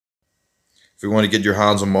If you want to get your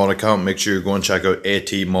hands on mod account, make sure you go and check out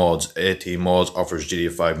AT Mods. AT Mods offers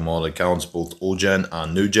GTA 5 mod accounts, both old gen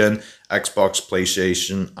and new gen, Xbox,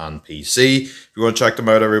 PlayStation, and PC. If you want to check them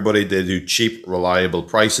out, everybody, they do cheap, reliable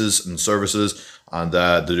prices and services, and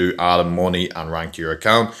they do add money and rank to your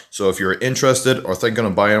account. So if you're interested or thinking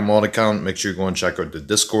of buying a mod account, make sure you go and check out the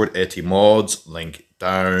Discord, AT Mods, link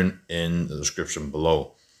down in the description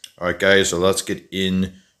below. Alright guys, so let's get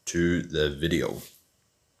into the video.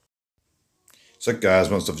 So guys,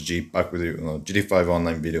 what's up, G, back with you on a GTA 5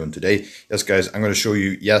 online video, and today, yes guys, I'm going to show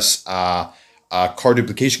you, a car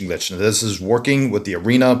duplication glitch. Now this is working with the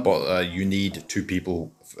arena, but you need 2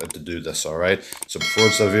 people to do this, alright? So before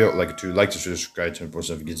it's the video, I'd like to like, subscribe to post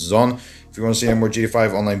notifications on. If you want to see any more GTA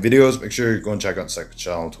 5 online videos, make sure you go and check out the second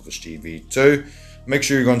channel, TV2. Make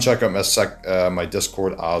sure you go and check out my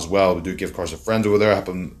Discord as well. We do give cars to friends over there,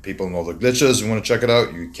 helping people know the glitches. If you want to check it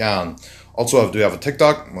out, you can. Also, I do have a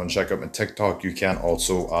TikTok. If you want to check out my TikTok, you can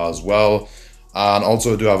also as well. And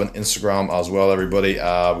also, I do have an Instagram as well, everybody.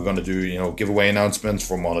 We're going to do, giveaway announcements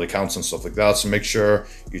for modded accounts and stuff like that. So make sure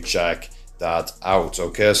you check that out.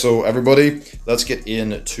 Okay, so everybody, let's get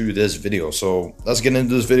into this video. So let's get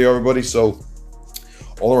into this video, everybody. So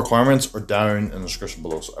all the requirements are down in the description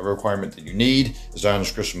below. So every requirement that you need is down in the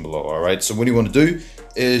description below. All right. So what you want to do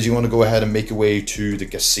is you want to go ahead and make your way to the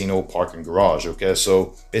casino parking garage. Okay.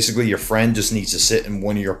 So basically your friend just needs to sit in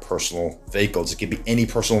one of your personal vehicles. It could be any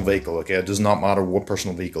personal vehicle. Okay. It does not matter what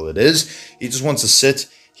personal vehicle it is. He just wants to sit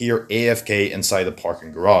here AFK inside the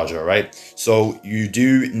parking garage. All right. So you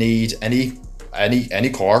do need any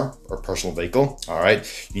car or personal vehicle. All right.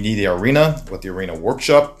 You need the arena with the arena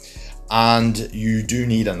workshop. And you do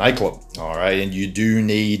need a nightclub, all right? And you do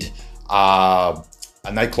need a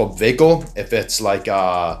nightclub vehicle if it's like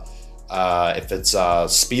a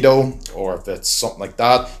Speedo, or if it's something like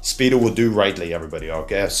that. Speedo will do rightly, everybody,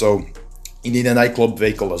 okay? So you need a nightclub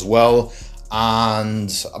vehicle as well.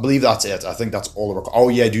 And I believe that's it. I think that's all the oh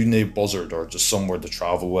yeah, I do need a buzzard or just somewhere to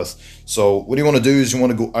travel with. So what you want to do is you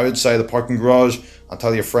want to go outside the parking garage and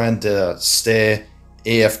tell your friend to stay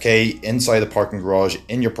AFK inside the parking garage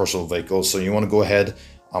in your personal vehicle. So you want to go ahead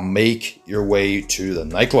and make your way to the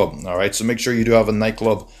nightclub. All right, so make sure you do have a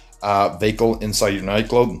nightclub vehicle inside your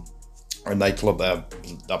nightclub, or nightclub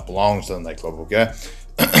that belongs to the nightclub. Okay.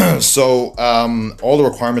 So all the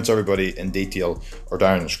requirements, everybody, in detail are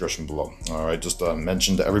down in the description below. All right, just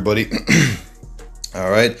mention to everybody. All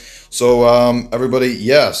right, so everybody,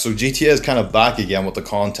 yeah, so GTA is kind of back again with the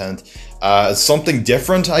content. It's something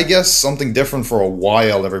different, I guess, something different for a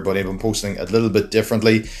while, everybody. I've been posting a little bit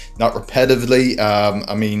differently, not repetitively.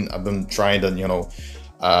 I mean, I've been trying to,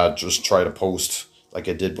 just try to post like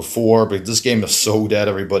I did before, but this game is so dead,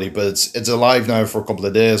 everybody. But it's alive now for a couple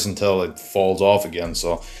of days until it falls off again.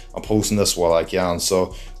 So I'm posting this while I can.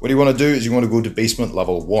 So what you want to do is you want to go to basement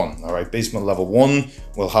level 1. All right, basement level 1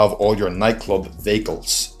 will have all your nightclub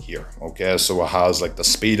vehicles here. Okay, so it has like the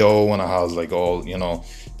Speedo, and it has like all,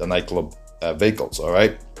 the nightclub vehicles. All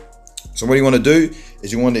right, so what you want to do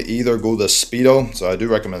is you want to either go to Speedo. So I do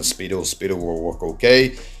recommend Speedo. Speedo will work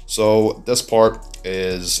okay. So this part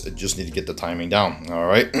is just need to get the timing down. All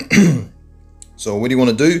right. So what you want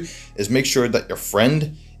to do is make sure that your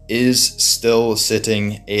friend is still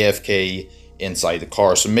sitting AFK inside the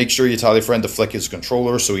car. So make sure you tell your friend to flick his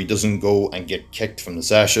controller so he doesn't go and get kicked from the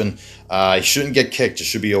session. He shouldn't get kicked. It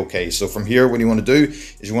should be okay. So from here, what you want to do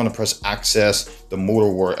is you want to press access the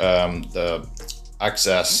the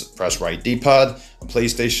access, press right D-pad. On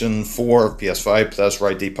PlayStation 4, PS5, press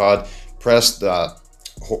right D-pad. Press the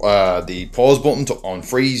pause button to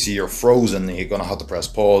unfreeze. You're frozen. You're gonna have to press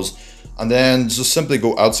pause, and then just simply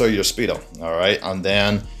go outside your Speedo. All right, and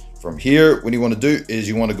then from here, what you want to do is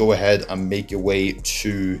you want to go ahead and make your way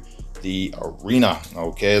to the arena.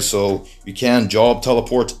 Okay, so you can job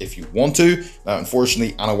teleport if you want to. Now,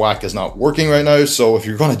 unfortunately, Anahuac is not working right now, so if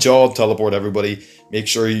you're going to job teleport, everybody, make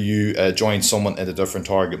sure you join someone in a different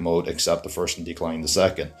target mode, accept the first and decline the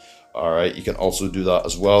second. All right, you can also do that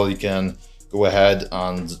as well. You can go ahead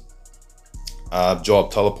and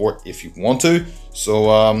job teleport if you want to. So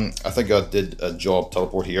I think I did a job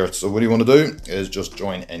teleport here. So what you want to do is just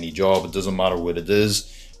join any job. It doesn't matter what it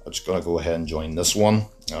is. I'm just gonna go ahead and join this one.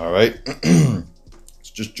 All right. So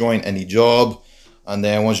just join any job, and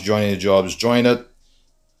then once you join any job, just join it.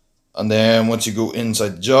 And then once you go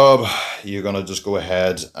inside the job, you're gonna just go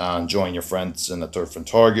ahead and join your friends in a different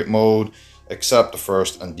target mode, accept the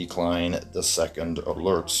first and decline the second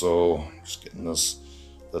alert. So just getting this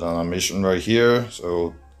little animation right here.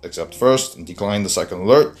 So accept first and decline the second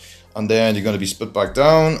alert, and then you're going to be split back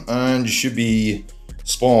down, and you should be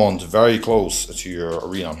spawned very close to your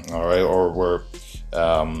arena. All right, or where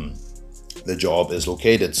the job is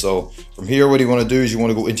located. So from here, what you want to do is you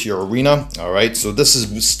want to go into your arena. All right, so this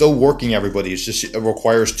is still working, everybody. It's just, it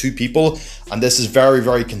requires 2 people, and this is very,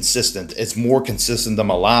 very consistent. It's more consistent than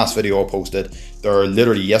my last video I posted there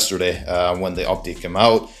literally yesterday when the update came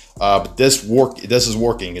out. But this is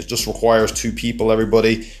working. It just requires 2 people,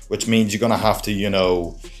 everybody, which means you're gonna have to, you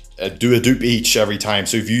know, do a dupe each every time.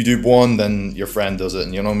 So if you dupe one, then your friend does it,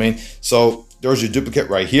 and you know what I mean. So there's your duplicate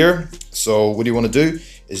right here. So what you want to do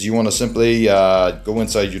is you want to simply go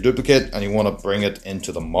inside your duplicate, and you want to bring it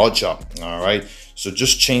into the mod shop. All right, so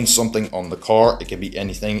just change something on the car. It can be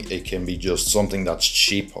anything. It can be just something that's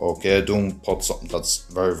cheap. Okay, don't put something that's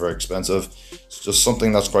very, very expensive. It's just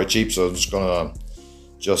something that's quite cheap. So I'm just gonna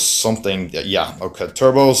something that, yeah, okay,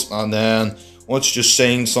 turbos. And then once you're just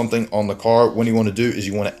saying something on the car, what you want to do is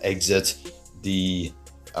you want to exit the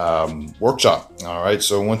workshop. All right,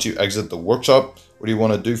 so once you exit the workshop, what you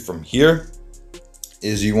want to do from here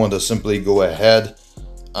is you want to simply go ahead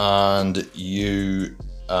and you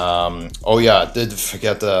oh yeah, I did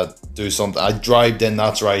forget to do something. I drived in,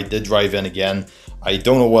 that's right, I did drive in again. I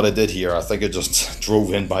don't know what I did here. I think I just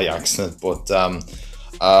drove in by accident, but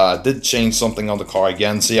I did change something on the car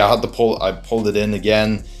again. See, I pulled it in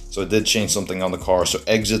again. So I did change something on the car. So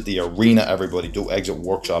exit the arena, everybody. Don't exit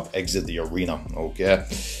workshop, exit the arena, okay?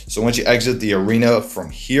 So once you exit the arena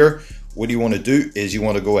from here, what you want to do is you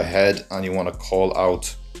want to go ahead and you want to call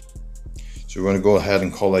out. So we're going to go ahead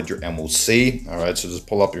and call out your MOC. All right, so just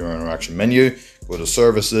pull up your interaction menu, go to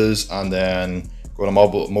services, and then go to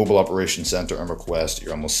mobile operation center and request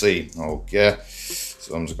your MOC, okay?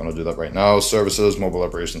 So I'm just going to do that right now. Services, mobile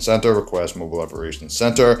operation center, request mobile operation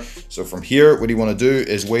center. So from here, what you want to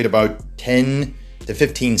do is wait about 10 to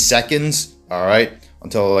 15 seconds, all right,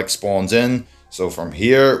 until it like spawns in. So from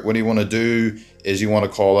here, what you want to do is you want to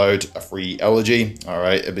call out a free elegy, all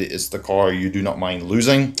right? It's the car you do not mind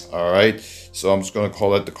losing, all right? So I'm just going to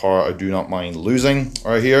call out the car I do not mind losing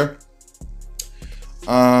right here.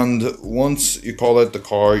 And once you call out the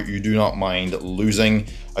car you do not mind losing,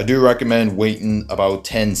 I do recommend waiting about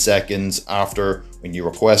 10 seconds after when you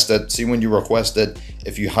request it. See, when you request it,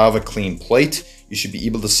 if you have a clean plate, you should be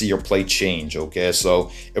able to see your plate change, okay? So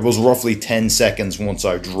it was roughly 10 seconds once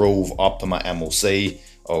I drove up to my MOC,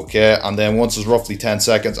 okay? And then once it's roughly 10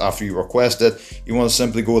 seconds after you request it, you want to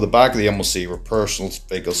simply go to the back of the MOC where personal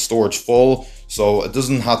vehicle storage full. So it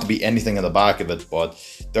doesn't have to be anything in the back of it, but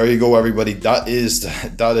there you go, everybody. That is the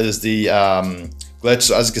glitch.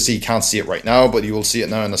 So as you can see, you can't see it right now, but you will see it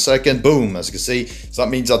now in a second. Boom, as you can see. So that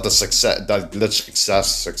means that that glitch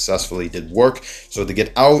successfully did work. So to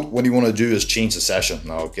get out, what you want to do is change the session,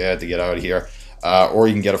 okay, to get out of here. Or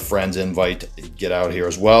you can get a friend's invite, get out here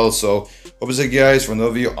as well. So hope to see you guys for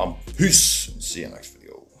another video. Peace. See you next video.